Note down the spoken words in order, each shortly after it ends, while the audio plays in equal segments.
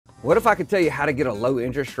What if I could tell you how to get a low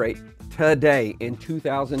interest rate today in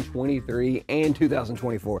 2023 and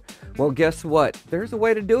 2024? Well, guess what? There's a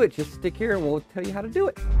way to do it. Just stick here and we'll tell you how to do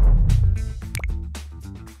it.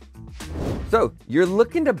 So you're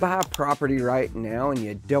looking to buy a property right now and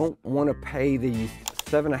you don't want to pay these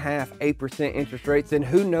 7.5%, 8% interest rates, and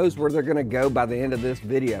who knows where they're going to go by the end of this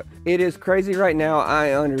video. It is crazy right now,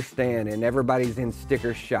 I understand, and everybody's in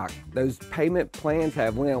sticker shock. Those payment plans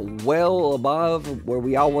have went well above where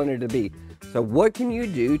we all wanted to be. So what can you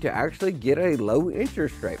do to actually get a low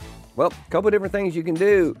interest rate? Well, a couple of different things you can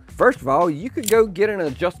do. First of all, you could go get an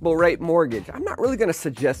adjustable rate mortgage. I'm not really going to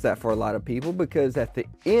suggest that for a lot of people because at the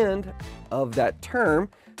end of that term,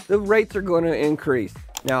 the rates are going to increase.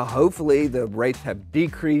 Now, hopefully the rates have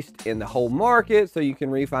decreased in the whole market so you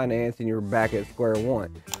can refinance and you're back at square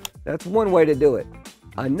one. That's one way to do it.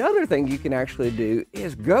 Another thing you can actually do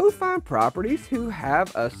is go find properties who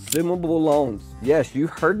have assumable loans. Yes, you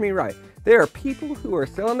heard me right. There are people who are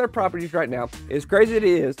selling their properties right now, as crazy as it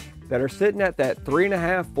is, that are sitting at that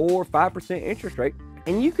 3.5%, 4%, 5% interest rate,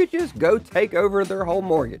 and you could just go take over their whole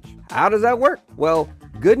mortgage. How does that work? Well,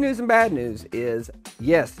 good news and bad news is,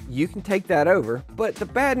 yes, you can take that over, but the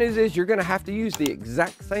bad news is you're gonna have to use the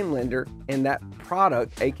exact same lender, and that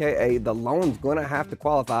product, AKA the loan's gonna have to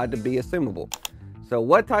qualify to be assumable. So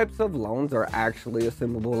what types of loans are actually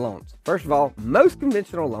assumable loans? First of all, most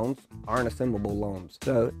conventional loans aren't assumable loans.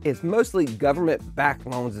 So it's mostly government-backed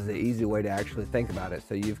loans is the easy way to actually think about it.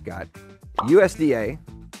 So you've got USDA,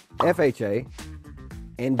 FHA,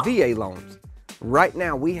 and VA loans. Right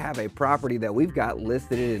now, we have a property that we've got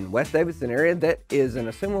listed in West Davidson area that is an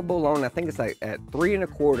assumable loan. I think it's like at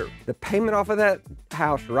 3.25. The payment off of that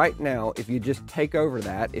house right now, if you just take over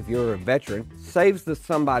that, if you're a veteran, saves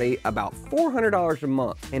somebody about $400 a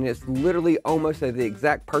month. And it's literally almost at the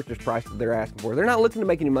exact purchase price that they're asking for. They're not looking to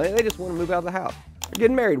make any money. They just want to move out of the house. They're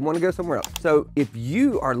getting married, want to go somewhere else. So if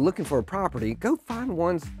you are looking for a property, go find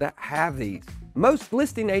ones that have these. Most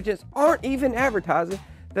listing agents aren't even advertising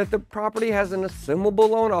that the property has an assumable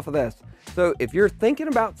loan off of this. So if you're thinking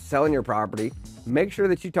about selling your property, make sure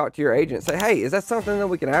that you talk to your agent. Say, hey, is that something that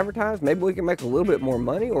we can advertise? Maybe we can make a little bit more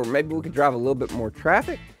money, or maybe we could drive a little bit more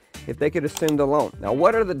traffic if they could assume the loan. Now,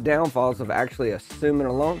 what are the downfalls of actually assuming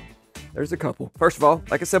a loan? There's a couple. First of all,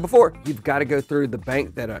 like I said before, you've got to go through the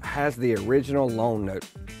bank that has the original loan note.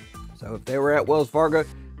 So if they were at Wells Fargo,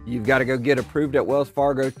 you've got to go get approved at Wells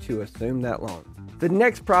Fargo to assume that loan. The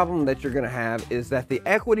next problem that you're going to have is that the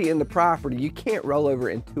equity in the property, you can't roll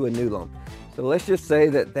over into a new loan. So let's just say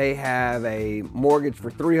that they have a mortgage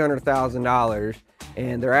for $300,000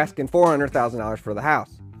 and they're asking $400,000 for the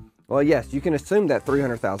house. Well, yes, you can assume that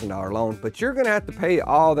 $300,000 loan, but you're going to have to pay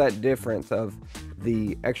all that difference of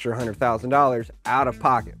the extra $100,000 out of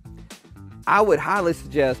pocket. I would highly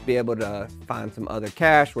suggest be able to find some other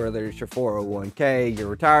cash, whether it's your 401k, your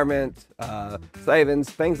retirement,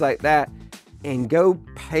 savings, things like that, and go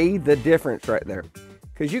pay the difference right there.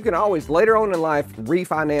 Because you can always later on in life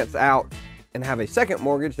refinance out and have a second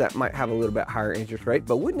mortgage that might have a little bit higher interest rate.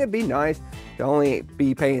 But wouldn't it be nice to only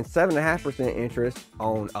be paying 7.5% interest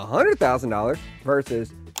on $100,000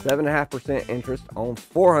 versus 7.5% interest on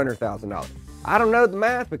 $400,000? I don't know the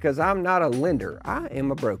math because I'm not a lender. I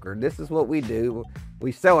am a broker. This is what we do.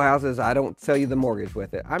 We sell houses. I don't sell you the mortgage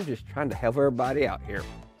with it. I'm just trying to help everybody out here.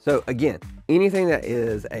 So again, anything that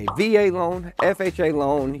is a VA loan, FHA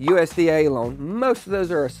loan, USDA loan, most of those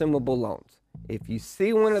are assumable loans. If you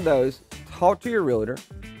see one of those, talk to your realtor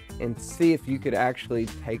and see if you could actually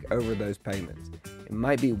take over those payments. It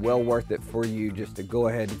might be well worth it for you just to go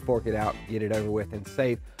ahead and fork it out, get it over with, and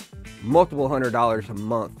save multiple $100s a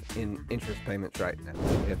month in interest payments right now.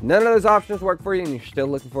 If none of those options work for you and you're still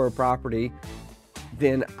looking for a property,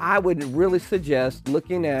 then I would really suggest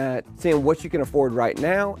looking at seeing what you can afford right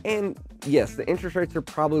now. And yes, the interest rates are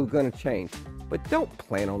probably going to change, but don't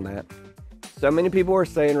plan on that. So many people are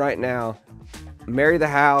saying right now, marry the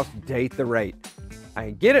house, date the rate.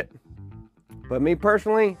 I get it, but me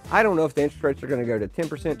personally, I don't know if the interest rates are going to go to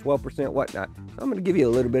 10%, 12%, whatnot. So I'm going to give you a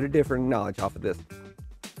little bit of different knowledge off of this.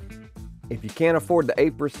 If you can't afford the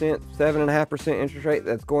 8%, 7.5% interest rate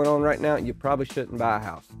that's going on right now, you probably shouldn't buy a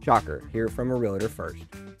house. Shocker, hear from a realtor first.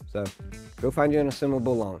 So go find you an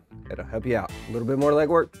assumable loan. It'll help you out. A little bit more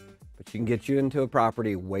legwork, but you can get you into a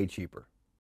property way cheaper.